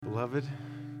beloved,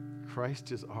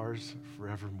 Christ is ours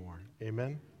forevermore.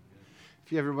 Amen.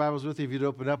 If you have your Bibles with you, if you'd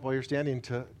open up while you're standing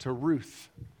to Ruth,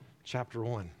 chapter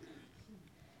 1.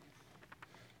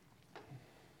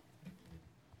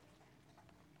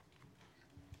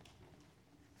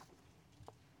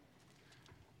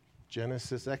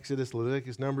 Genesis, Exodus,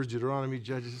 Leviticus, Numbers, Deuteronomy,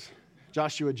 Judges,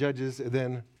 Joshua, Judges, and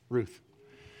then Ruth.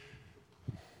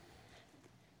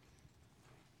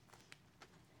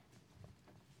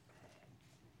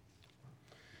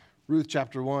 Ruth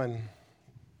chapter 1,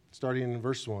 starting in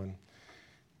verse 1.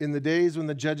 In the days when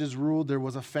the judges ruled, there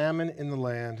was a famine in the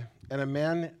land, and a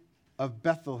man of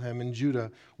Bethlehem in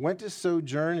Judah went to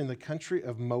sojourn in the country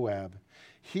of Moab,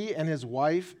 he and his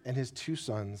wife and his 2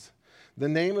 sons. The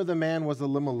name of the man was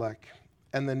Elimelech,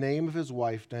 and the name of his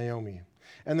wife Naomi.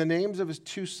 And the names of his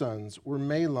 2 sons were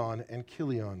Mahlon and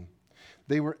Chilion.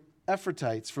 They were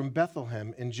Ephrathites from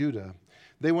Bethlehem in Judah.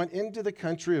 They went into the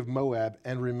country of Moab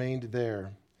and remained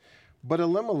there. But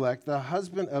Elimelech, the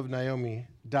husband of Naomi,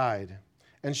 died,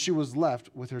 and she was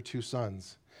left with her 2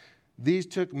 sons. These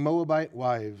took Moabite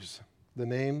wives. The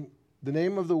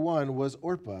name of the one was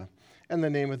Orpah, and the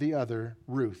name of the other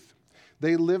Ruth.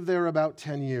 They lived there about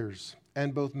 10 years,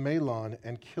 and both Mahlon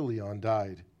and Chilion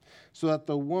died, so that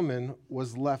the woman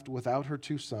was left without her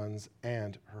 2 sons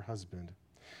and her husband.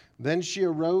 Then she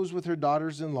arose with her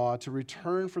daughters-in-law to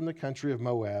return from the country of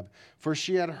Moab, for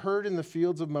she had heard in the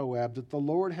fields of Moab that the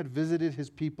Lord had visited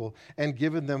his people and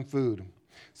given them food.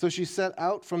 So she set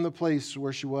out from the place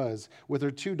where she was with her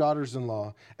 2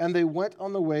 daughters-in-law, and they went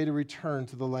on the way to return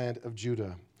to the land of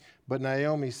Judah. But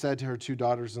Naomi said to her 2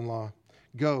 daughters-in-law,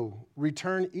 "Go,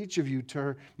 return each of you to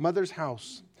her mother's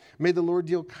house. May the Lord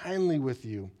deal kindly with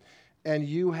you, and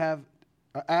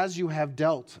as you have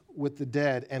dealt with the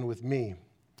dead and with me.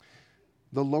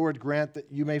 The Lord grant that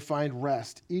you may find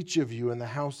rest, each of you in the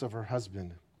house of her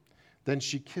husband." Then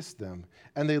she kissed them,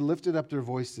 and they lifted up their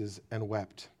voices and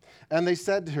wept. And they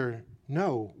said to her,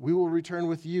 "No, we will return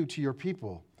with you to your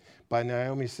people." But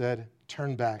Naomi said,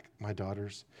 "Turn back, my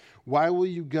daughters. Why will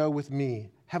you go with me?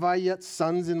 Have I yet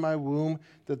sons in my womb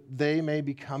that they may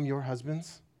become your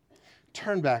husbands?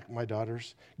 Turn back, my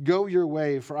daughters. Go your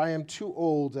way, for I am too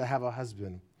old to have a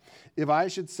husband. If I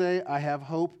should say I have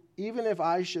hope, even if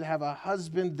I should have a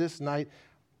husband this night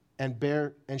and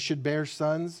should bear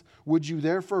sons, would you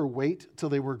therefore wait till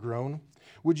they were grown?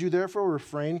 Would you therefore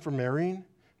refrain from marrying?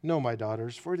 No, my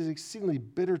daughters, for it is exceedingly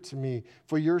bitter to me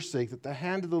for your sake that the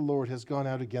hand of the Lord has gone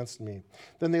out against me."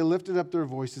 Then they lifted up their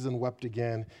voices and wept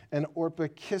again, and Orpah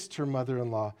kissed her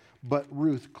mother-in-law, but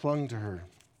Ruth clung to her.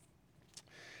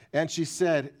 And she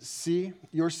said, "See,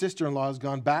 your sister-in-law has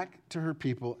gone back to her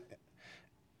people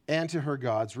and to her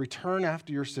gods. Return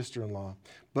after your sister-in-law."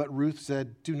 But Ruth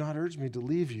said, "Do not urge me to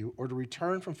leave you or to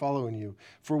return from following you.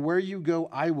 For where you go,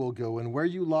 I will go, and where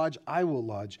you lodge, I will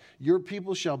lodge. Your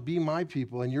people shall be my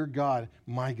people, and your God,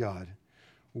 my God.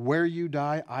 Where you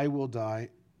die, I will die,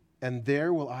 and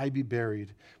there will I be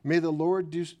buried. May the Lord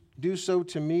do so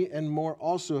to me and more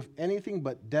also, if anything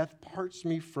but death parts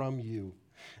me from you."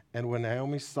 And when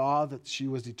Naomi saw that she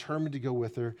was determined to go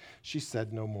with her, she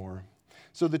said no more.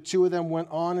 So the 2 of them went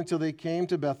on until they came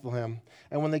to Bethlehem.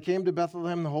 And when they came to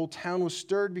Bethlehem, the whole town was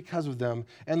stirred because of them.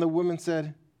 And the woman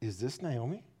said, "Is this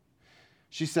Naomi?"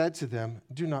 She said to them,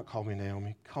 "Do not call me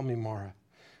Naomi, call me Mara.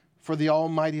 For the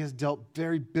Almighty has dealt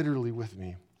very bitterly with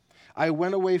me. I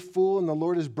went away full, and the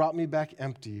Lord has brought me back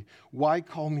empty. Why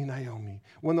call me Naomi,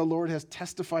 when the Lord has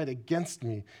testified against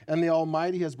me, and the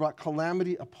Almighty has brought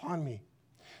calamity upon me?"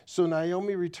 So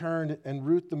Naomi returned, and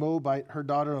Ruth the Moabite, her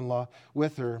daughter-in-law,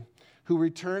 with her, who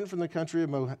returned from the country of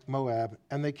Moab,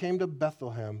 and they came to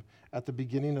Bethlehem at the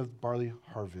beginning of barley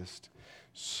harvest.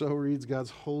 So reads God's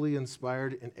holy,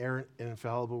 inspired, inerrant, and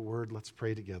infallible word. Let's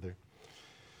pray together.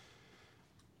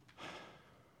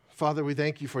 Father, we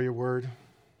thank you for your word.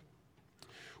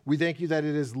 We thank you that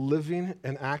it is living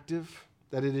and active,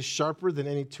 that it is sharper than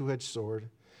any 2-edged sword,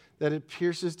 that it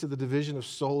pierces to the division of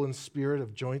soul and spirit,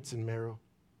 of joints and marrow,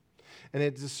 and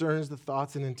it discerns the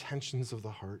thoughts and intentions of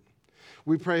the heart.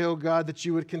 We pray, oh God, that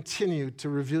you would continue to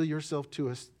reveal yourself to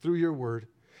us through your word,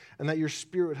 and that your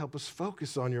Spirit would help us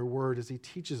focus on your word as he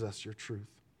teaches us your truth.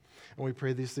 And we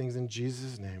pray these things in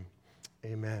Jesus' name.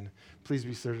 Amen. Please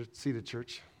be seated,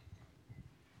 church.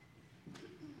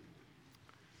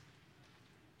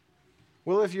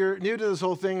 Well, if you're new to this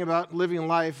whole thing about living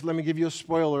life, let me give you a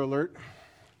spoiler alert.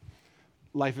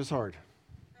 Life is hard.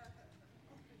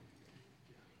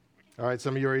 All right,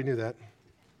 some of you already knew that.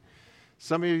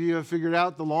 Some of you have figured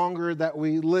out the longer that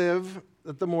we live,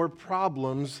 that the more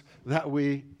problems that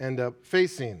we end up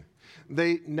facing.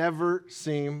 They never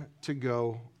seem to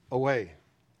go away.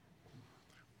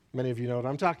 Many of you know what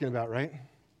I'm talking about, right?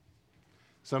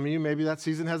 Some of you, maybe that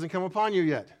season hasn't come upon you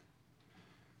yet.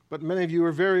 But many of you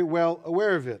are very well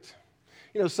aware of it.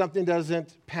 Something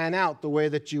doesn't pan out the way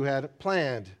that you had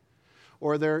planned,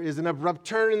 or there is an abrupt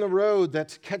turn in the road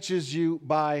that catches you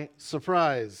by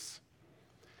surprise.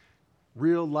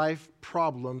 Real life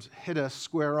problems hit us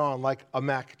square on like a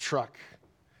Mack truck.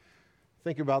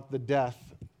 Think about the death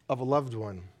of a loved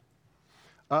one,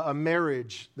 a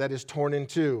marriage that is torn in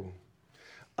two,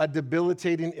 a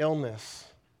debilitating illness,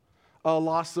 a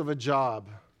loss of a job,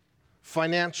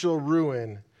 financial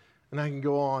ruin, and I can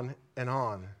go on and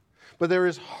on. But there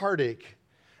is heartache,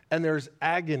 and there's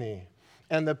agony,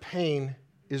 and the pain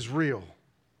is real.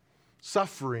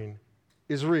 Suffering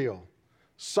is real.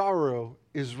 Sorrow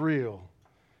is real.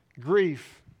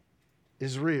 Grief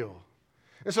is real.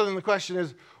 And so then the question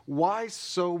is, why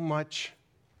so much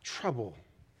trouble?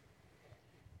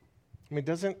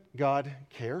 Doesn't God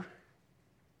care?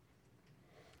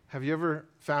 Have you ever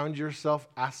found yourself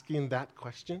asking that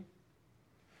question?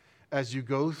 As you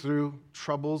go through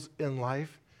troubles in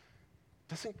life,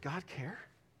 doesn't God care?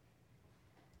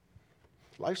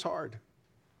 Life's hard.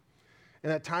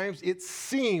 And at times it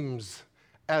seems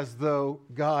as though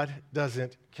God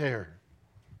doesn't care.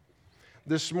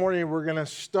 This morning we're going to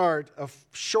start a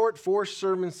short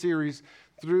 4-sermon series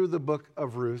through the book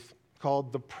of Ruth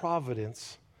called The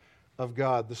Providence of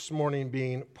God, this morning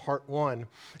being part 1,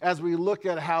 as we look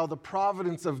at how the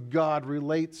providence of God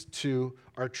relates to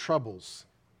our troubles.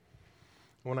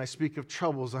 When I speak of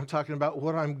troubles, I'm talking about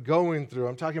what I'm going through.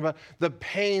 I'm talking about the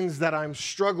pains that I'm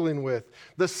struggling with,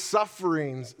 the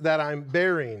sufferings that I'm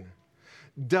bearing.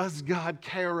 Does God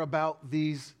care about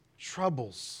these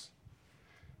troubles?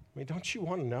 Don't you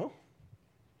want to know?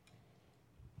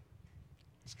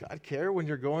 Does God care when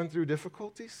you're going through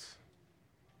difficulties?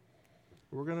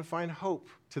 We're going to find hope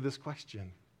to this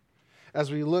question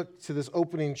as we look to this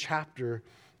opening chapter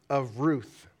of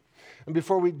Ruth. And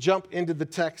before we jump into the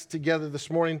text together this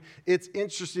morning, it's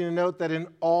interesting to note that in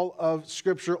all of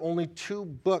Scripture, only 2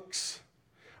 books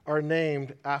are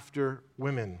named after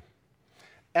women,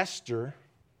 Esther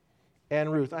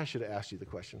and Ruth. I should have asked you the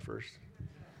question first.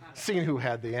 Seeing who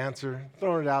had the answer,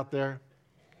 throwing it out there.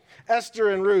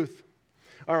 Esther and Ruth.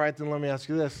 All right, then let me ask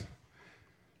you this.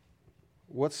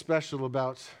 What's special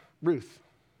about Ruth?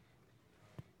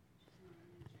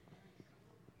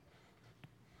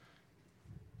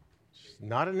 She's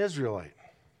not an Israelite.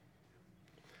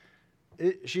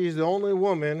 She's the only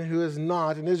woman who is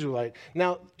not an Israelite.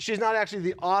 Now, she's not actually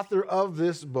the author of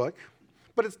this book,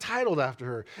 but it's titled after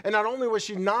her. And not only was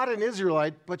she not an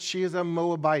Israelite, but she is a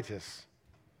Moabitess.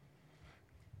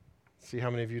 See how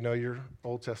many of you know your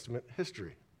Old Testament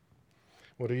history.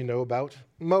 What do you know about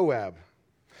Moab?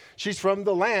 She's from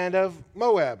the land of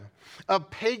Moab, a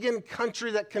pagan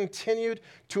country that continued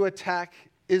to attack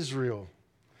Israel,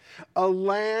 a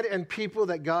land and people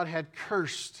that God had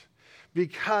cursed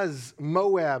because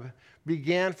Moab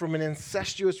began from an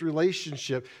incestuous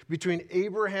relationship between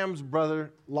Abraham's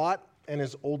brother Lot and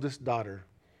his oldest daughter.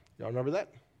 Y'all remember that?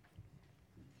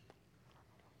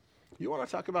 You want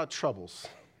to talk about troubles?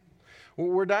 Well,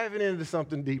 we're diving into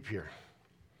something deep here.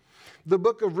 The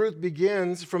book of Ruth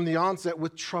begins from the onset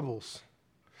with troubles.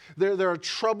 There are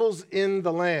troubles in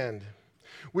the land.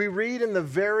 We read in the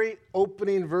very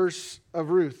opening verse of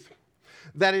Ruth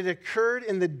that it occurred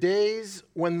in the days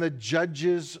when the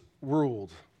judges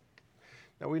ruled.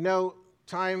 Now we know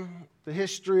the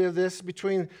history of this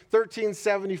between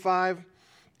 1375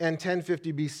 and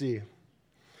 1050 BC.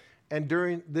 And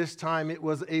during this time, it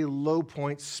was a low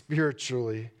point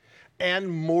spiritually and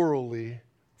morally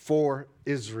for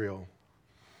Israel.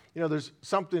 There's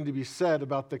something to be said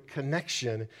about the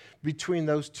connection between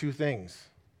those two things.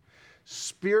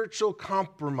 Spiritual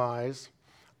compromise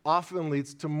often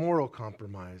leads to moral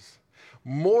compromise.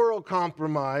 Moral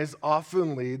compromise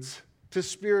often leads to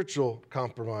spiritual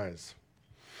compromise.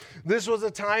 This was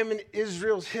a time in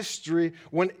Israel's history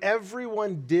when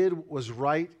everyone did what was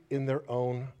right in their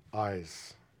own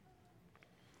eyes.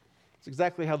 It's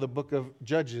exactly how the book of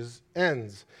Judges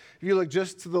ends. If you look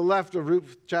just to the left of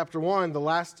Ruth chapter 1, the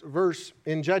last verse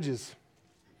in Judges,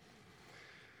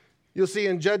 you'll see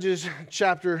in Judges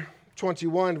chapter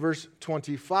 21, verse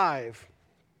 25,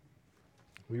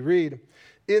 we read,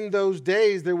 "In those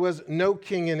days there was no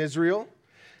king in Israel.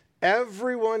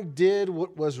 Everyone did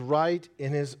what was right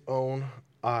in his own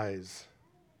eyes."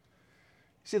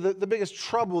 See, the biggest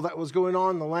trouble that was going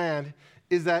on in the land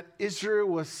is that Israel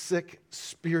was sick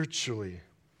spiritually.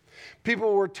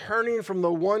 People were turning from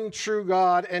the one true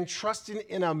God and trusting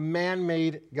in a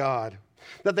man-made God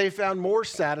that they found more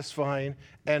satisfying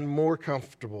and more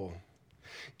comfortable.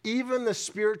 Even the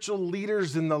spiritual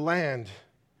leaders in the land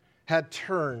had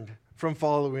turned from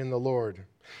following the Lord.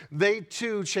 They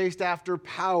too chased after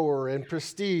power and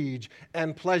prestige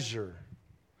and pleasure.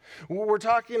 We're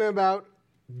talking about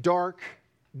dark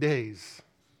days.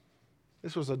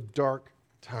 This was a dark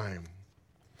time.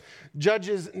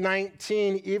 Judges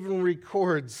 19 even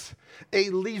records a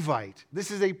Levite.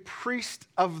 This is a priest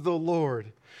of the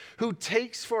Lord who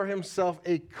takes for himself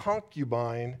a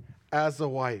concubine as a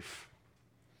wife.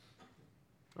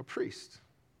 A priest.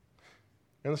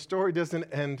 And the story doesn't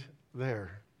end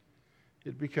there.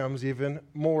 It becomes even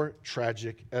more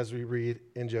tragic as we read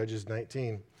in Judges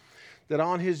 19. That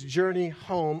on his journey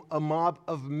home, a mob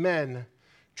of men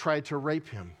tried to rape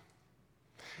him.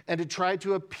 And to try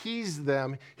to appease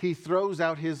them, he throws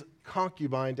out his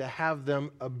concubine to have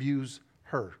them abuse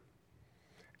her.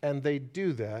 And they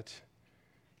do that,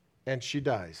 and she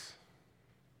dies.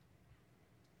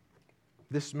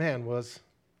 This man was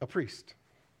a priest.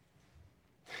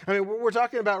 I mean, we're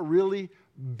talking about really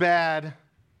bad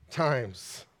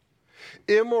times.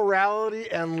 Immorality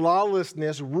and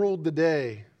lawlessness ruled the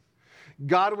day.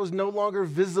 God was no longer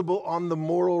visible on the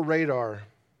moral radar.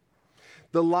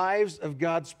 The lives of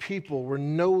God's people were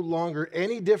no longer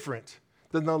any different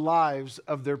than the lives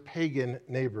of their pagan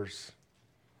neighbors.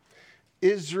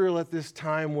 Israel at this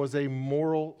time was a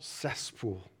moral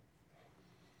cesspool.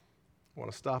 I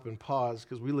want to stop and pause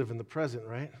because we live in the present,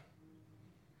 right?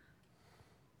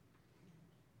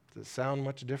 Does it sound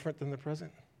much different than the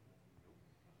present?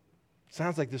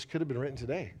 Sounds like this could have been written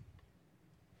today.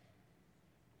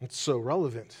 It's so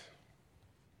relevant.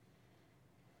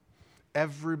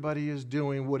 Everybody is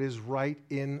doing what is right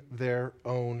in their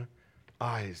own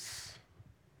eyes.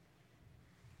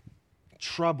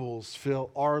 Troubles fill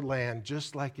our land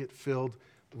just like it filled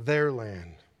their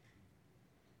land.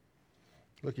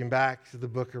 Looking back to the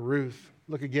book of Ruth,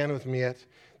 look again with me at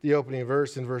the opening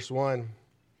verse in verse 1.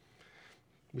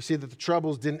 We see that the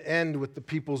troubles didn't end with the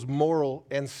people's moral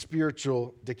and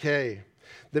spiritual decay.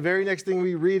 The very next thing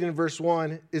we read in verse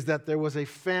 1 is that there was a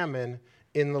famine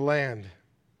in the land.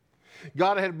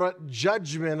 God had brought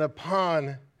judgment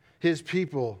upon his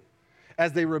people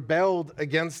as they rebelled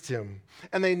against him,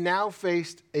 and they now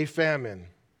faced a famine.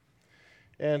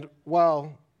 And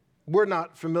while we're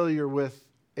not familiar with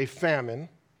a famine,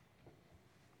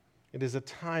 it is a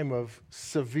time of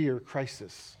severe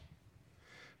crisis.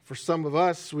 For some of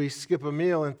us, we skip a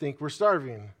meal and think we're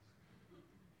starving.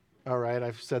 All right,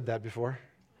 I've said that before.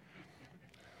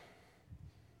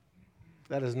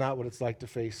 That is not what it's like to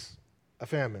face a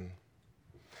famine.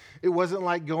 It wasn't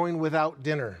like going without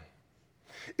dinner.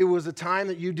 It was a time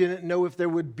that you didn't know if there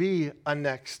would be a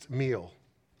next meal.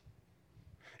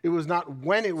 It was not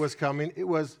when it was coming, it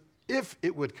was if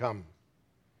it would come.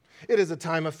 It is a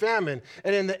time of famine.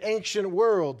 And in the ancient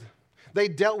world, they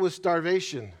dealt with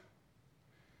starvation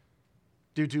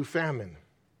due to famine.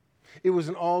 It was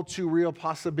an all too real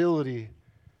possibility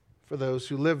for those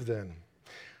who lived then.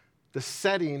 The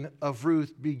setting of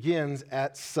Ruth begins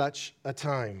at such a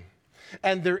time.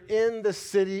 And they're in the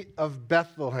city of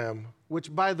Bethlehem,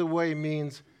 which, by the way,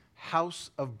 means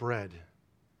house of bread.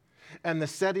 And the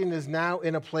setting is now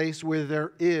in a place where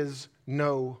there is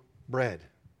no bread.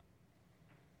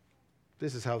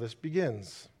 This is how this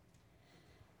begins.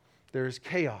 There is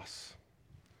chaos.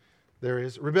 There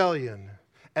is rebellion.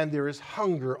 And there is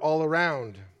hunger all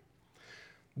around.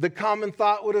 The common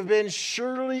thought would have been,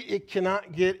 surely it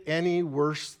cannot get any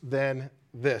worse than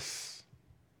this.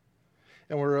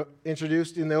 And we're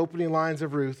introduced in the opening lines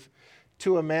of Ruth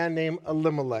to a man named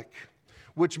Elimelech,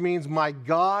 which means my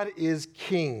God is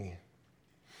king.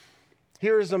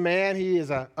 Here is a man, he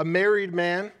is a married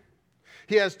man.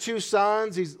 He has 2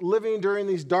 sons. He's living during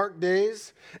these dark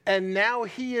days. And now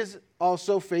he is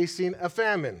also facing a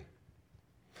famine.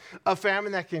 A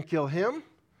famine that can kill him,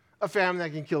 a famine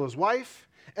that can kill his wife,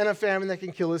 and a famine that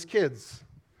can kill his kids.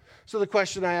 So the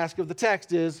question I ask of the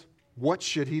text is, what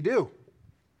should he do?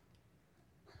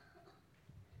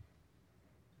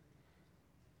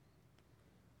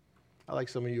 I like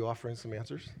some of you offering some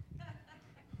answers.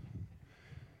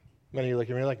 Many of you look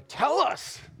at me like, tell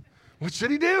us, what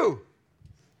should he do?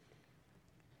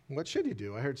 What should he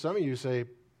do? I heard some of you say,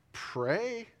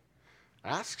 pray,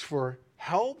 ask for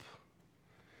help.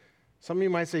 Some of you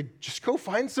might say, just go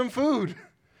find some food.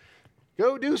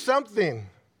 Go do something.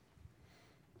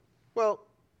 Well,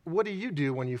 what do you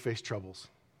do when you face troubles?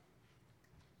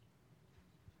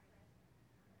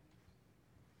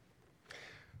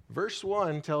 Verse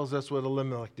 1 tells us what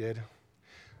Elimelech did.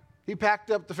 He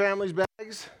packed up the family's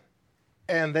bags,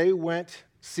 and they went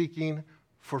seeking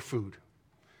for food.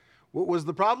 What was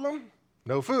the problem?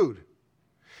 No food.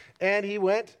 And he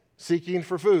went seeking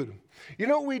for food. You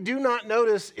know what we do not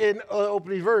notice in the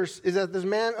opening verse is that this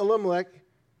man Elimelech,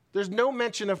 there's no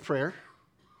mention of prayer.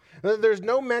 There's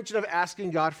no mention of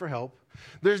asking God for help.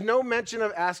 There's no mention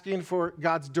of asking for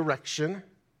God's direction.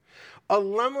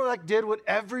 Elimelech did what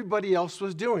everybody else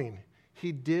was doing.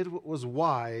 He did what was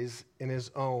wise in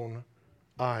his own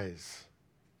eyes.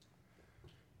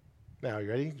 Now, you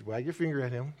ready? Wag your finger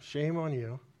at him. Shame on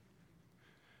you.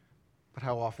 But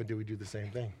how often do we do the same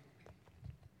thing?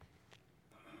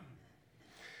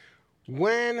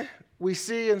 When we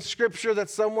see in Scripture that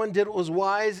someone did what was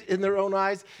wise in their own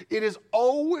eyes, it is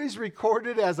always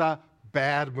recorded as a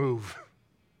bad move.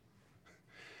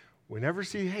 We never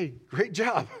see, hey, great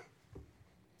job.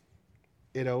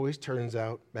 It always turns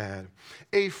out bad.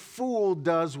 A fool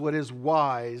does what is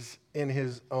wise in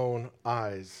his own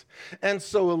eyes. And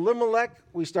so Elimelech,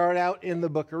 we start out in the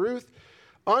book of Ruth,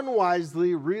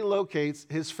 unwisely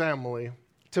relocates his family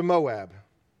to Moab.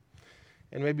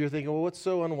 And maybe you're thinking, well, what's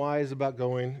so unwise about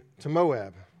going to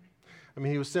Moab? I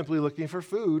mean, he was simply looking for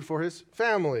food for his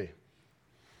family.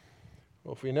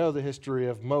 Well, if we know the history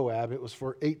of Moab, it was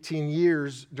for 18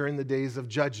 years during the days of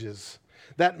Judges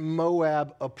that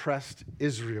Moab oppressed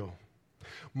Israel.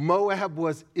 Moab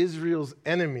was Israel's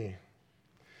enemy.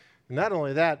 Not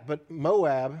only that, but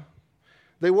Moab,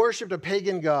 they worshipped a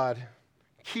pagan god,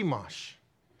 Chemosh,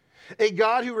 a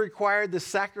god who required the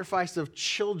sacrifice of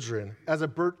children as a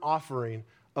burnt offering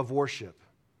of worship.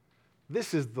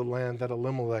 This is the land that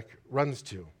Elimelech runs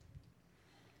to.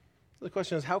 The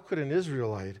question is, how could an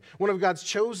Israelite, one of God's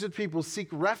chosen people, seek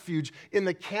refuge in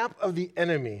the camp of the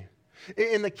enemy,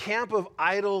 in the camp of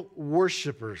idol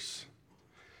worshipers?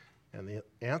 And the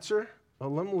answer,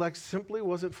 Elimelech simply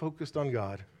wasn't focused on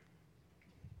God.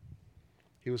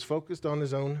 He was focused on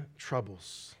his own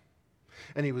troubles.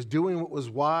 And he was doing what was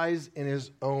wise in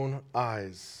his own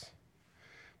eyes.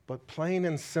 But plain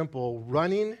and simple,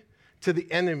 running to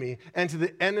the enemy and to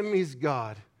the enemy's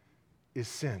God is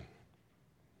sin.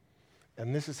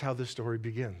 And this is how this story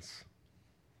begins.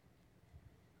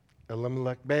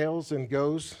 Elimelech bails and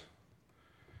goes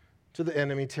to the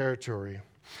enemy territory.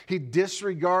 He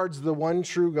disregards the one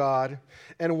true God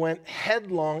and went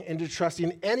headlong into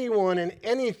trusting anyone and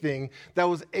anything that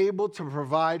was able to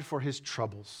provide for his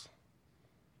troubles.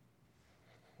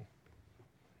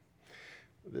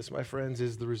 This, my friends,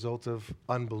 is the result of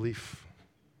unbelief.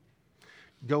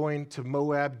 Going to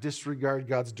Moab disregarded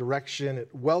God's direction. It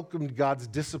welcomed God's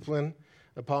discipline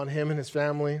upon him and his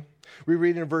family. We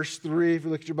read in verse 3, if you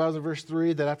look at your Bibles in verse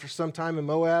 3, that after some time in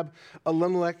Moab,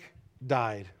 Elimelech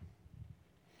died,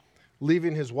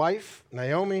 leaving his wife,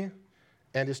 Naomi,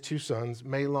 and his two sons,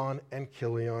 Mahlon and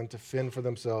Chilion, to fend for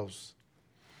themselves.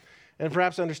 And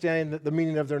perhaps understanding the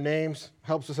meaning of their names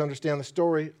helps us understand the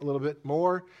story a little bit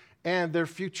more and their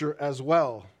future as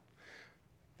well.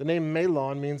 The name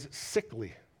Mahlon means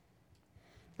sickly,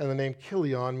 and the name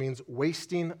Chilion means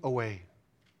wasting away.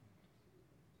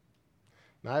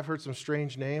 Now, I've heard some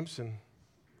strange names and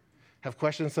have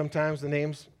questioned sometimes the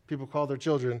names people call their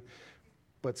children,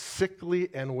 but sickly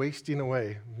and wasting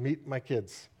away, meet my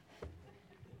kids.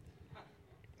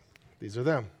 These are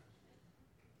them.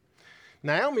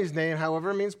 Naomi's name,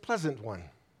 however, means pleasant one.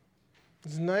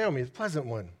 This is Naomi, the pleasant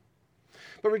one.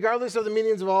 But regardless of the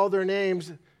meanings of all their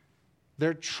names,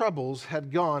 their troubles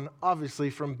had gone,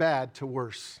 obviously, from bad to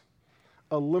worse.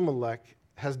 Elimelech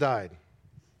has died.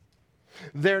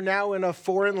 They're now in a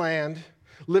foreign land,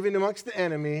 living amongst the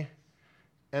enemy,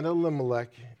 and Elimelech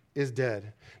is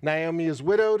dead. Naomi is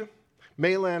widowed.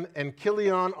 Mahlon and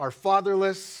Chilion are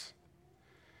fatherless.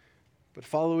 But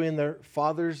following their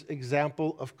father's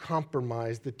example of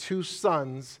compromise, the two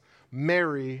sons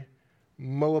marry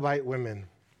Moabite women,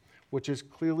 which is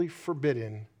clearly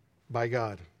forbidden by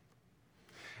God.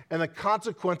 And the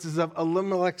consequences of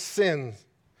Elimelech's sins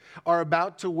are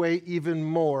about to weigh even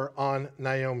more on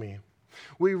Naomi.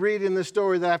 We read in the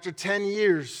story that after 10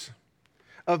 years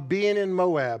of being in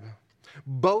Moab,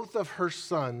 both of her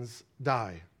sons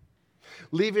die,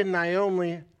 leaving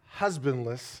Naomi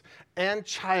husbandless and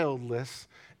childless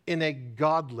in a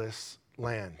godless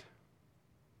land.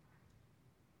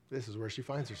 This is where she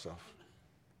finds herself.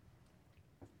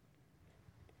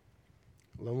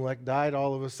 Elimelech died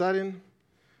all of a sudden.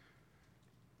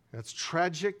 That's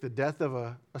tragic. The death of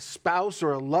a spouse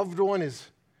or a loved one is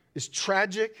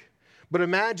tragic. But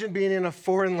imagine being in a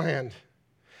foreign land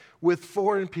with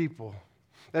foreign people.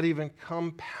 That even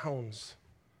compounds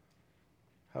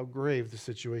how grave the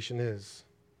situation is.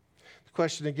 The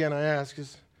question again I ask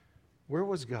is, where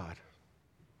was God?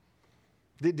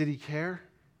 Did he care?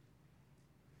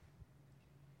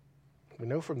 We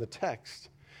know from the text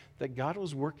that God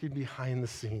was working behind the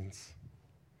scenes.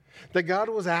 that God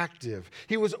was active.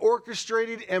 He was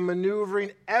orchestrating and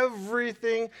maneuvering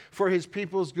everything for his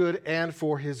people's good and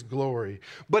for his glory.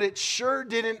 But it sure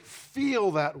didn't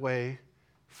feel that way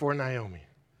for Naomi.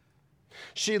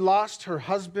 She lost her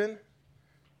husband,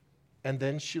 and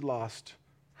then she lost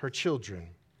her children.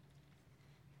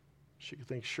 She could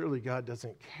think, surely God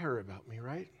doesn't care about me,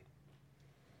 right?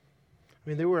 I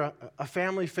mean, they were a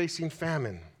family facing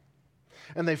famine,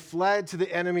 and they fled to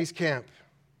the enemy's camp,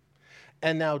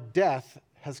 and now death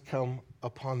has come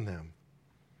upon them.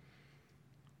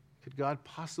 Could God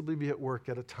possibly be at work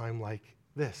at a time like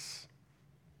this?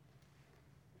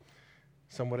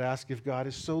 Some would ask, if God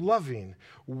is so loving,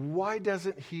 why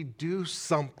doesn't he do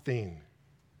something?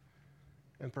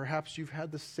 And perhaps you've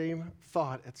had the same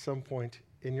thought at some point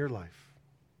in your life.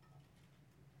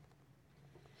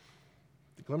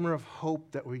 The glimmer of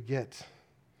hope that we get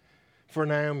for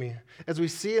Naomi, as we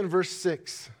see in verse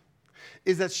 6,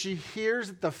 is that she hears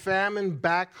that the famine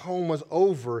back home was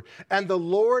over and the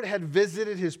Lord had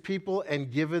visited his people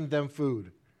and given them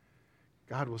food.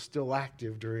 God was still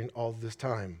active during all this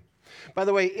time. By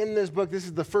the way, in this book, this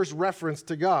is the first reference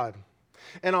to God.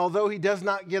 And although he does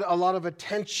not get a lot of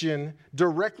attention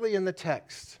directly in the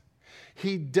text,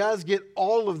 he does get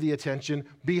all of the attention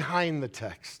behind the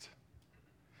text.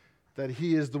 That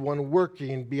he is the one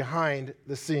working behind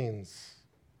the scenes.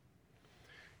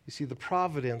 You see, the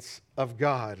providence of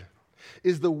God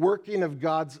is the working of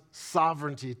God's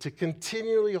sovereignty to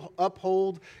continually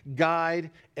uphold,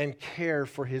 guide, and care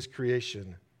for his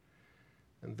creation.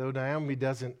 And though Naomi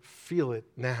doesn't feel it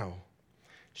now,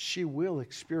 she will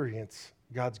experience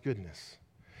God's goodness.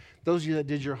 Those of you that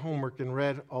did your homework and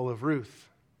read all of Ruth,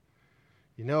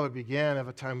 you know it began of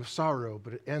a time of sorrow,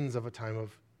 but it ends of a time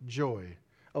of joy.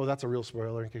 Oh, that's a real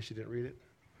spoiler in case you didn't read it.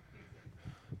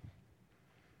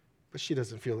 But she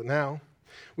doesn't feel it now.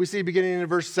 We see beginning in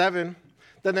verse 7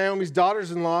 that Naomi's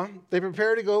daughters-in-law, they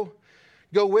prepare to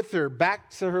go with her back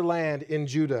to her land in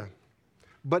Judah.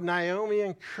 But Naomi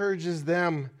encourages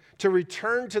them to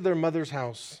return to their mother's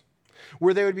house,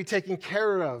 where they would be taken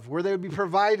care of, where they would be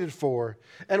provided for,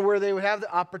 and where they would have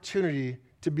the opportunity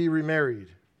to be remarried.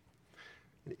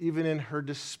 Even in her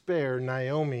despair,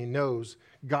 Naomi knows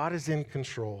God is in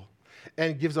control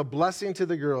and gives a blessing to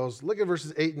the girls. Look at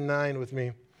verses 8 and 9 with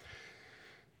me.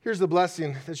 Here's the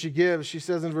blessing that she gives. She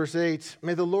says in verse 8,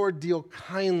 "May the Lord deal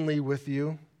kindly with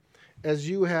you as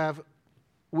you have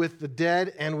with the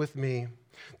dead and with me.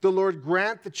 The Lord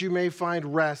grant that you may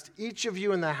find rest, each of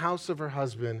you in the house of her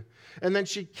husband." And then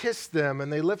she kissed them,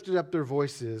 and they lifted up their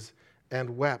voices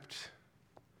and wept.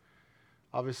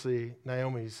 Obviously,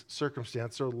 Naomi's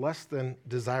circumstances are less than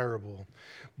desirable,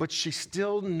 but she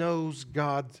still knows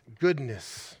God's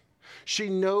goodness. She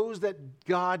knows that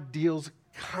God deals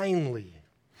kindly.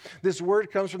 This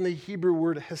word comes from the Hebrew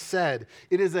word hesed.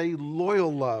 It is a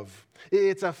loyal love.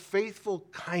 It's a faithful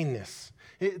kindness.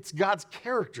 It's God's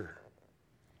character.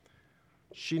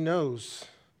 She knows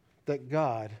that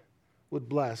God would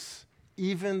bless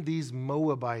even these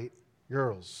Moabite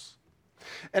girls.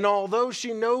 And although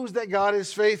she knows that God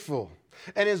is faithful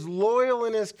and is loyal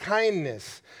in his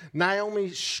kindness, Naomi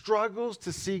struggles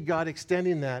to see God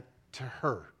extending that to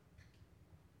her.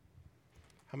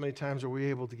 How many times are we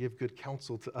able to give good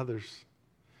counsel to others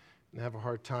and have a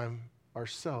hard time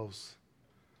ourselves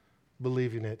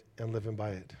believing it and living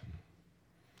by it?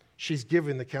 She's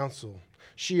given the counsel.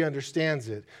 She understands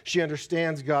it. She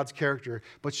understands God's character,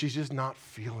 but she's just not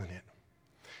feeling it.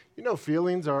 You know,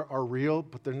 feelings are real,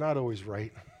 but they're not always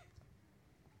right.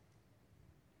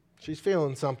 She's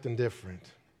feeling something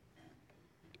different.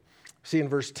 See in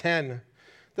verse 10,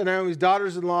 that Naomi's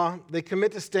daughters-in-law, they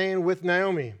commit to staying with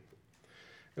Naomi.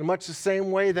 In much the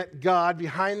same way that God,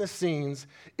 behind the scenes,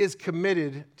 is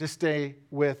committed to stay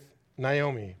with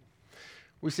Naomi.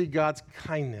 We see God's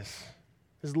kindness,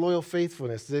 his loyal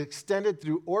faithfulness, is extended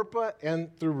through Orpah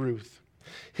and through Ruth.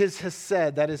 His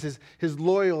hesed, that is his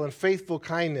loyal and faithful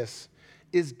kindness,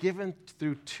 is given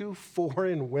through two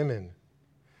foreign women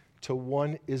to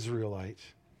one Israelite,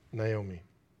 Naomi.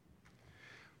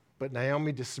 But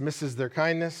Naomi dismisses their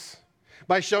kindness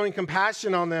by showing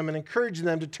compassion on them and encouraging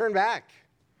them to turn back,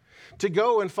 to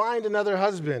go and find another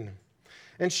husband.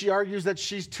 And she argues that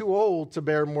she's too old to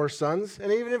bear more sons.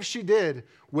 And even if she did,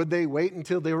 would they wait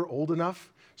until they were old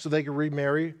enough so they could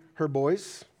remarry her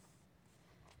boys?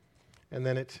 And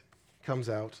then it comes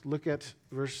out. Look at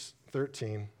verse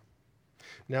 13.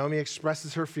 Naomi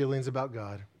expresses her feelings about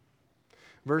God.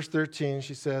 Verse 13,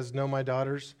 she says, "No, my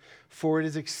daughters, for it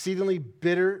is exceedingly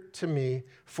bitter to me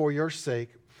for your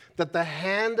sake that the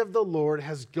hand of the Lord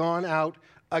has gone out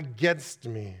against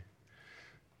me."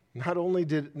 Not only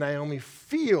did Naomi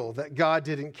feel that God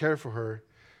didn't care for her,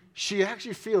 she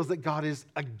actually feels that God is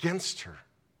against her.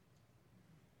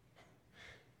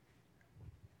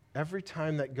 Every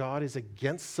time that God is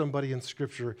against somebody in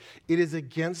Scripture, it is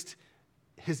against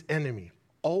his enemy,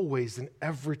 always and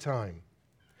every time.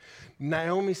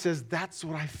 Naomi says, that's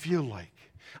what I feel like.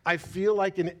 I feel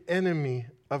like an enemy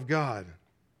of God.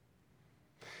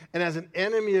 And as an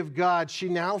enemy of God, she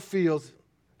now feels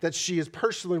that she is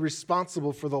personally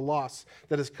responsible for the loss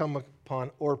that has come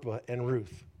upon Orpah and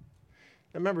Ruth.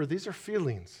 Now remember, these are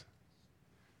feelings.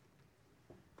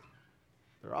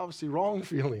 They're obviously wrong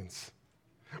feelings,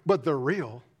 but they're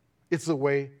real. It's the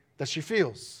way that she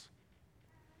feels.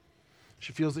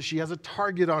 She feels that she has a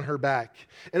target on her back,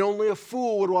 and only a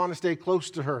fool would want to stay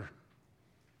close to her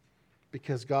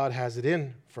because God has it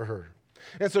in for her.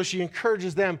 And so she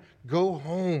encourages them, go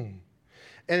home.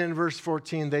 And in verse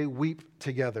 14, they weep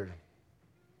together.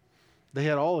 They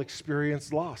had all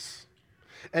experienced loss,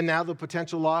 and now the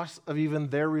potential loss of even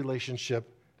their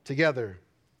relationship together.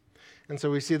 And so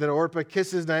we see that Orpah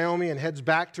kisses Naomi and heads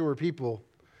back to her people,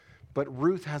 but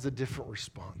Ruth has a different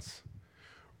response.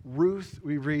 Ruth,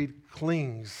 we read,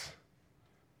 clings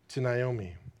to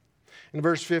Naomi. In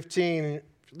verse 15, if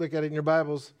you look at it in your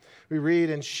Bibles, we read,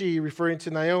 and she, referring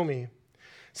to Naomi,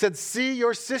 said, see,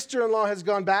 your sister-in-law has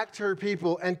gone back to her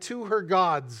people and to her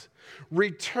gods.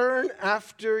 Return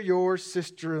after your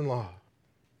sister-in-law.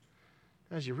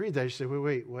 As you read that, you say,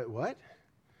 wait, what?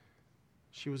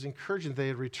 She was encouraging they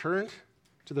had returned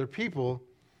to their people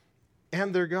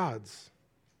and their gods.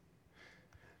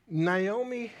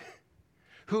 Naomi,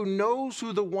 who knows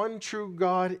who the one true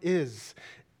God is,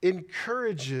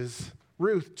 encourages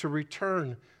Ruth to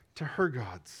return to her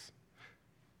gods,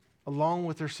 along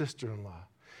with her sister-in-law.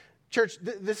 Church,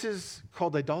 this is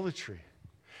called idolatry.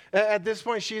 At this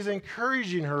point, she's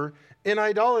encouraging her in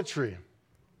idolatry.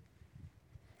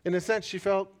 In a sense, she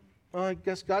felt, well, I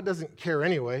guess God doesn't care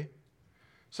anyway,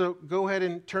 so go ahead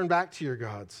and turn back to your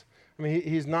gods. I mean,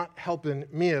 he's not helping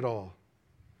me at all.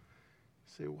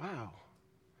 You say, wow,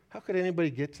 how could anybody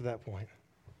get to that point?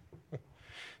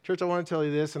 Church, I want to tell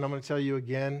you this, and I'm going to tell you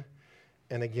again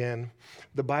and again.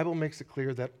 The Bible makes it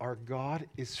clear that our God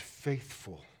is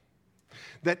faithful.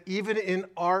 That even in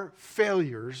our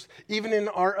failures, even in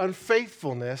our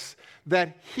unfaithfulness,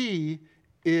 that he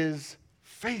is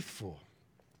faithful.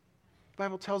 The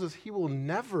Bible tells us he will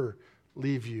never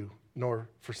leave you nor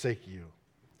forsake you.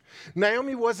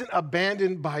 Naomi wasn't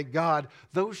abandoned by God,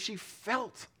 though she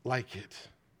felt like it.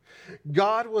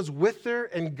 God was with her,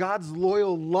 and God's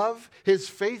loyal love, his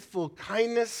faithful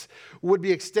kindness, would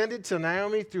be extended to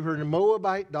Naomi through her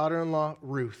Moabite daughter-in-law,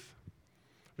 Ruth.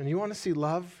 And you want to see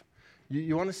love?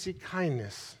 You want to see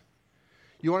kindness?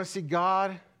 You want to see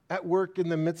God at work in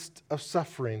the midst of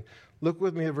suffering? Look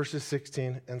with me at verses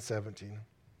 16 and 17.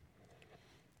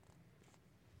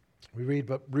 We read,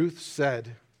 but Ruth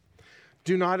said,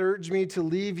 do not urge me to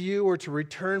leave you or to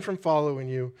return from following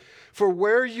you. For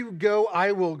where you go,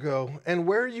 I will go, and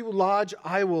where you lodge,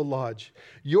 I will lodge.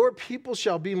 Your people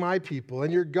shall be my people,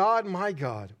 and your God, my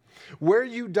God. Where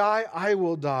you die, I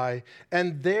will die,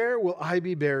 and there will I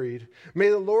be buried. May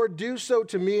the Lord do so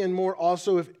to me and more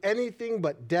also, if anything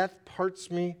but death parts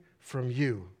me from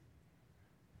you.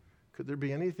 Could there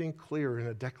be anything clearer in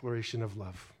a declaration of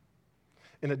love,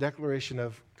 in a declaration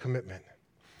of commitment?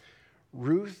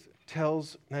 Ruth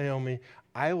tells Naomi,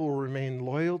 I will remain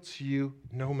loyal to you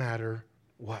no matter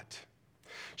what.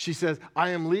 She says, I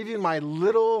am leaving my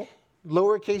little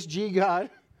lowercase g God,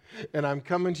 and I'm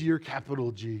coming to your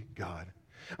capital G God.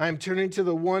 I am turning to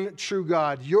the one true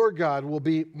God. Your God will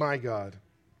be my God.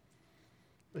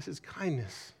 This is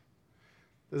kindness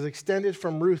that is extended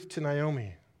from Ruth to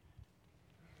Naomi.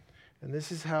 And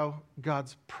this is how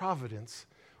God's providence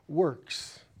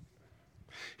works.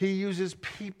 He uses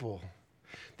people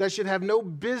that should have no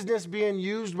business being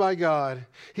used by God.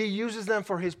 He uses them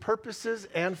for his purposes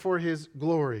and for his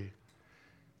glory.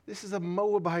 This is a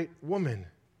Moabite woman,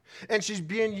 and she's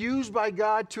being used by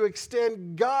God to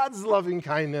extend God's loving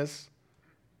kindness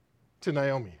to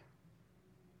Naomi.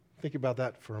 Think about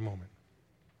that for a moment.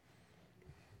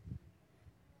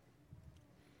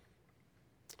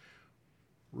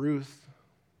 Ruth,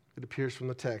 it appears from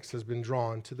the text, has been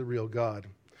drawn to the real God.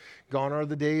 Gone are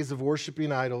the days of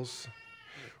worshiping idols.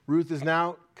 Ruth is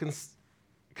now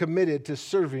committed to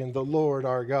serving the Lord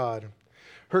our God.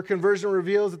 Her conversion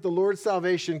reveals that the Lord's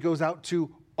salvation goes out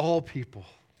to all people,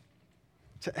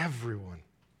 to everyone.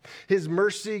 His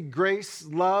mercy, grace,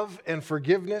 love, and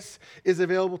forgiveness is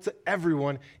available to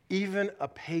everyone, even a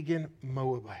pagan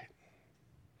Moabite.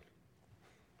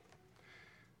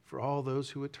 For all those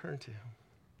who would turn to him.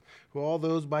 who all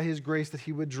those by his grace that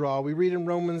he would draw. We read in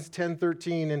Romans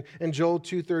 10:13 and Joel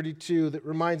 2:32 that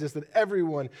reminds us that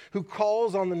everyone who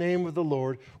calls on the name of the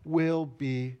Lord will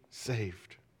be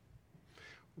saved.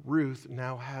 Ruth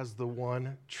now has the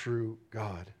one true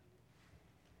God.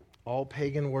 All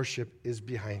pagan worship is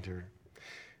behind her.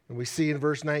 And we see in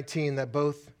verse 19 that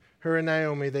both her and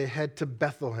Naomi, they head to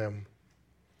Bethlehem.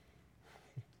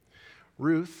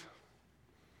 Ruth,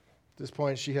 at this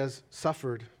point, she has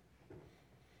suffered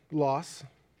loss,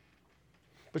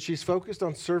 but she's focused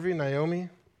on serving Naomi.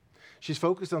 She's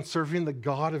focused on serving the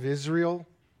God of Israel.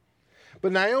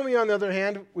 But Naomi, on the other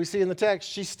hand, we see in the text,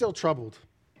 she's still troubled.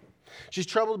 She's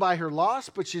troubled by her loss,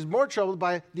 but she's more troubled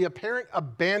by the apparent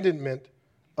abandonment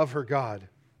of her God.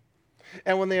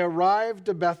 And when they arrived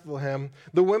to Bethlehem,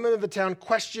 the women of the town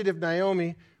questioned if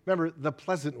Naomi, remember, the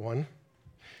pleasant one,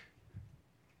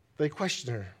 they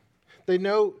question her. They've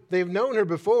known her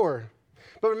before.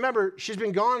 But remember, she's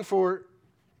been gone for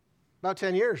about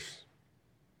 10 years.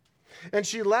 And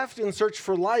she left in search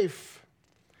for life,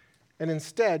 and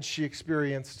instead she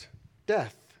experienced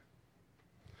death.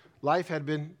 Life had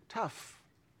been tough.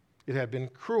 It had been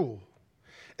cruel.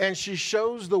 And she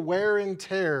shows the wear and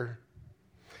tear,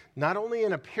 not only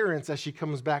in appearance as she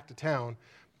comes back to town,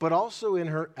 but also in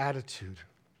her attitude.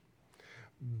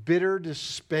 Bitter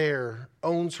despair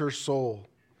owns her soul,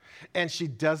 and she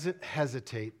doesn't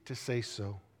hesitate to say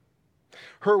so.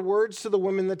 Her words to the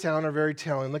women in the town are very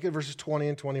telling. Look at verses 20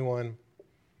 and 21.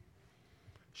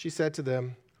 She said to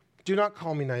them, "Do not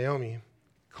call me Naomi,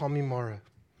 call me Mara.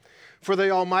 For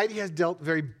the Almighty has dealt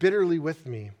very bitterly with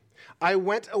me. I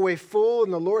went away full,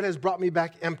 and the Lord has brought me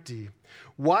back empty.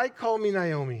 Why call me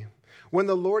Naomi, when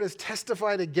the Lord has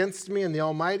testified against me, and the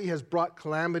Almighty has brought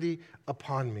calamity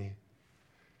upon me?"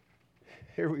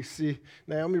 Here we see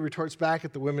Naomi retorts back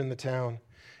at the women in the town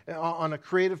on a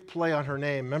creative play on her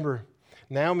name. Remember,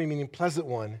 Naomi meaning pleasant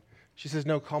one. She says,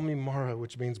 "No, call me Mara,"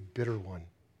 which means bitter one.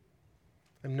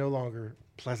 I'm no longer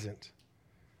pleasant.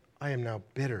 I am now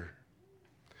bitter.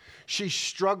 She's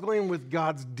struggling with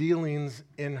God's dealings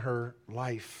in her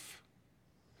life.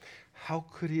 How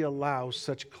could he allow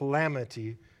such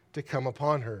calamity to come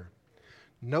upon her?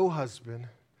 No husband,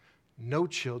 no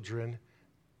children,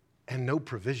 and no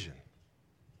provision.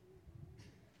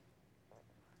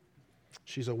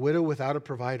 She's a widow without a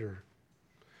provider.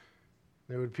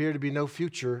 There would appear to be no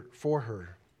future for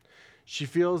her. She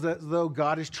feels as though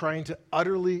God is trying to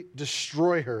utterly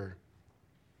destroy her.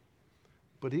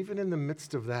 But even in the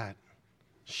midst of that,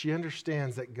 she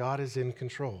understands that God is in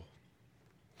control.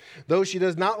 Though she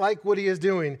does not like what he is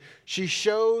doing, she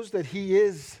shows that he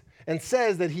is and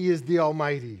says that he is the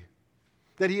Almighty,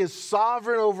 that he is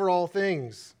sovereign over all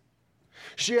things.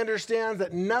 She understands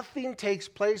that nothing takes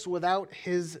place without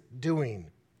his doing.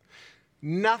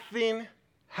 Nothing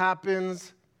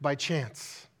happens by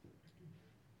chance.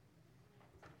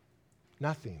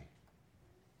 Nothing.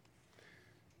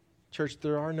 Church,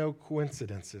 there are no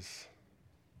coincidences.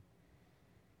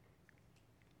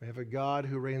 We have a God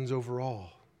who reigns over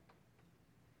all.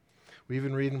 We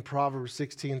even read in Proverbs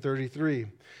 16:33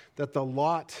 that the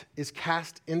lot is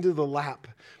cast into the lap,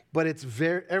 but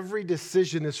every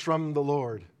decision is from the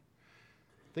Lord.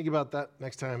 Think about that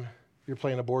next time you're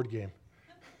playing a board game.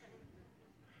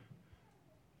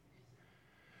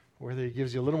 Whether he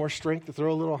gives you a little more strength to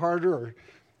throw a little harder, or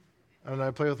I don't know,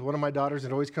 I play with one of my daughters,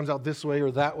 it always comes out this way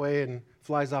or that way and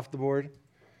flies off the board.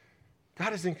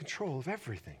 God is in control of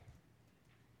everything.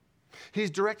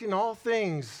 He's directing all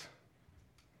things,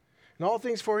 and all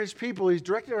things for his people. He's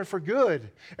directing them for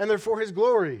good, and they're for his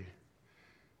glory.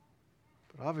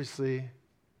 But obviously,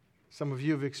 some of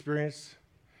you have experienced,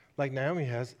 like Naomi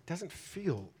has, it doesn't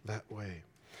feel that way.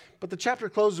 But the chapter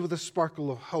closes with a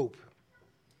sparkle of hope.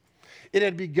 It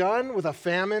had begun with a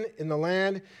famine in the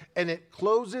land, and it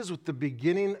closes with the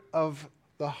beginning of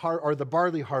the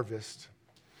barley harvest.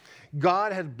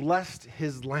 God had blessed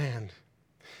his land,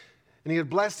 and he had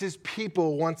blessed his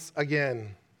people once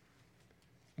again.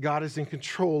 God is in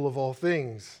control of all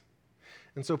things.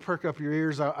 And so perk up your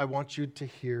ears. I want you to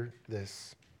hear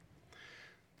this.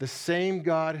 The same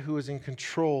God who is in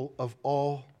control of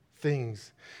all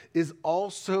things is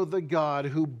also the God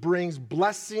who brings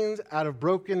blessings out of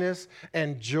brokenness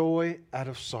and joy out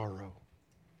of sorrow.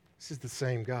 This is the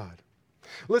same God.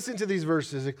 Listen to these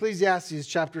verses. Ecclesiastes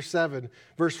chapter 7,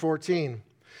 verse 14.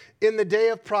 In the day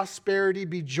of prosperity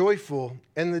be joyful,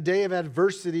 and the day of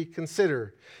adversity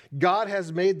consider. God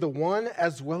has made the one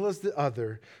as well as the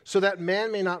other, so that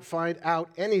man may not find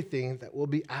out anything that will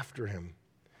be after him.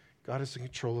 God is in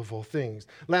control of all things.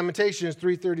 Lamentations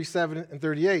 3:37 and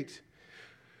 38.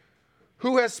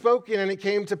 Who has spoken and it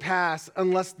came to pass,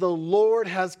 unless the Lord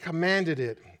has commanded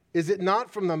it? Is it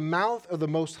not from the mouth of the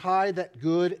Most High that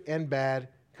good and bad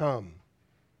come?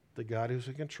 The God who's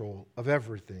in control of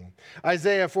everything.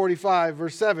 Isaiah 45,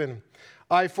 verse 7.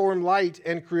 I form light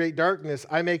and create darkness.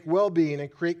 I make well-being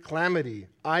and create calamity.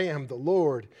 I am the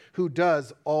Lord who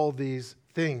does all these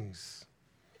things.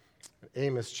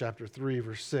 Amos chapter 3,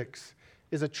 verse 6.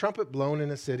 Is a trumpet blown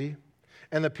in a city,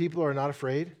 and the people are not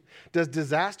afraid? Does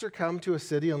disaster come to a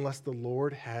city unless the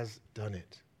Lord has done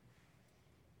it?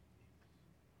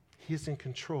 He is in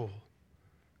control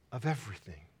of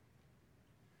everything.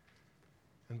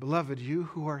 And beloved, you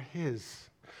who are his,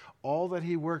 all that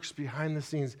he works behind the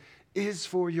scenes is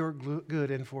for your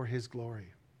good and for his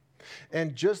glory.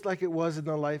 And just like it was in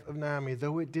the life of Naomi,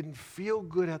 though it didn't feel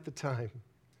good at the time,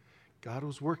 God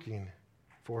was working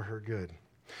for her good.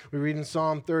 We read in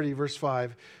Psalm 30, verse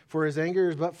 5, for his anger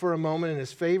is but for a moment, and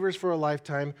his favor is for a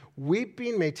lifetime.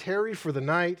 Weeping may tarry for the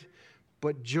night,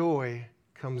 but joy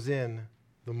comes in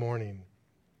the morning.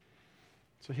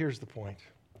 So here's the point.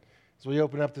 As we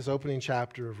open up this opening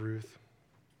chapter of Ruth,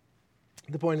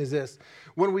 the point is this: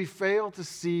 when we fail to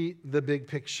see the big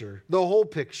picture, the whole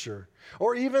picture,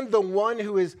 or even the one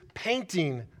who is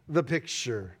painting the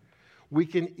picture, we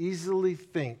can easily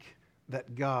think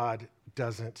that God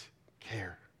doesn't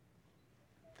care.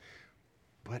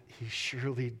 But he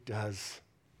surely does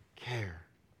care.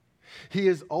 He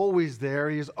is always there.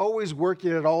 He is always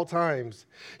working at all times.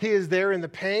 He is there in the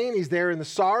pain. He's there in the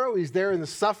sorrow. He's there in the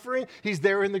suffering. He's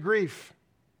there in the grief.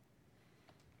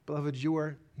 Beloved, you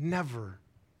are never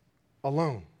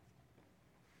alone.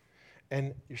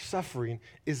 And your suffering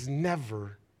is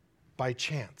never by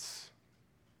chance.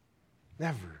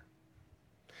 Never.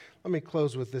 Let me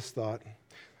close with this thought.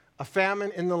 A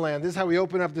famine in the land. This is how we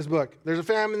open up this book. There's a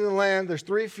famine in the land. There's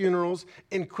 3 funerals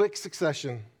in quick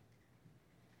succession.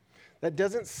 That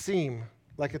doesn't seem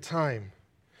like a time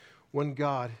when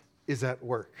God is at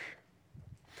work.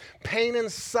 Pain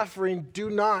and suffering do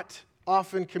not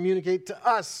often communicate to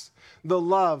us the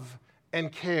love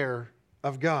and care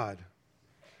of God.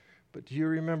 But do you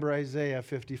remember Isaiah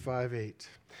 55:8?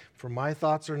 For my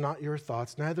thoughts are not your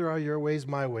thoughts, neither are your ways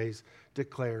my ways,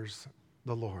 declares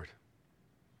the Lord.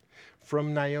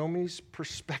 From Naomi's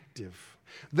perspective,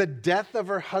 the death of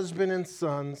her husband and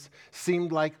sons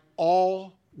seemed like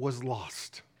all was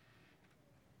lost.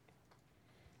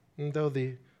 And though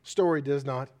the story does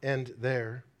not end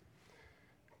there,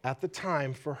 at the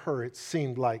time for her it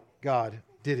seemed like God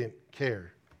didn't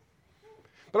care.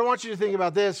 But I want you to think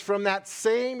about this. From that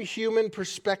same human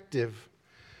perspective,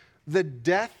 the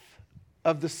death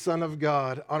of the Son of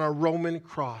God on a Roman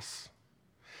cross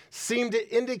seemed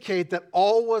to indicate that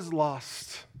all was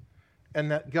lost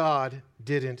and that God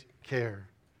didn't care.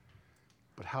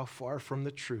 But how far from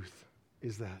the truth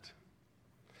is that?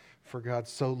 For God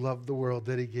so loved the world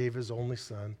that he gave his only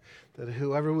Son, that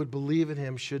whoever would believe in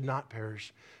him should not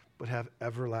perish, but have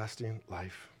everlasting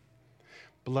life.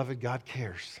 Beloved, God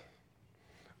cares.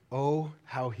 Oh,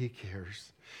 how he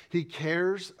cares. He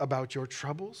cares about your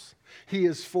troubles. He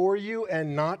is for you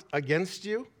and not against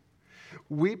you.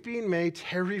 Weeping may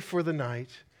tarry for the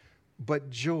night, but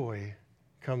joy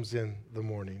comes in the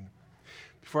morning.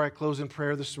 Before I close in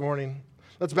prayer this morning,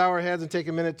 let's bow our heads and take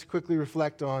a minute to quickly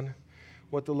reflect on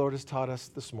what the Lord has taught us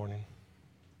this morning.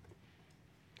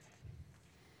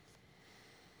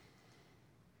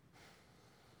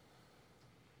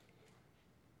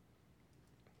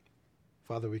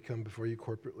 Father, we come before you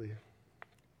corporately.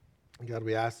 God,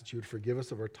 we ask that you would forgive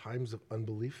us of our times of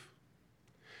unbelief,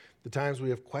 the times we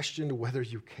have questioned whether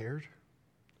you cared.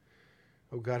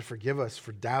 Oh God, forgive us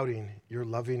for doubting your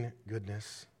loving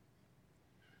goodness.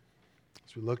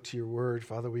 As we look to your word,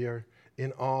 Father, we are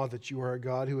in awe that you are a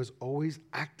God who is always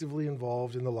actively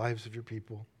involved in the lives of your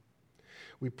people.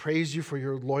 We praise you for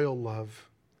your loyal love,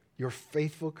 your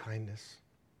faithful kindness.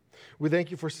 We thank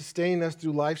you for sustaining us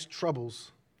through life's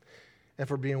troubles and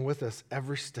for being with us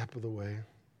every step of the way.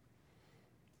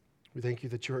 We thank you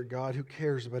that you're a God who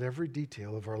cares about every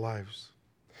detail of our lives,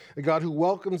 a God who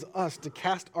welcomes us to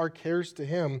cast our cares to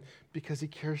him because he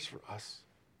cares for us.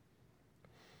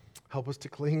 Help us to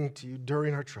cling to you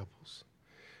during our troubles,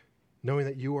 knowing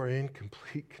that you are in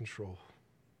complete control.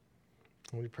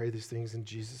 And we pray these things in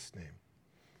Jesus' name.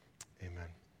 Amen.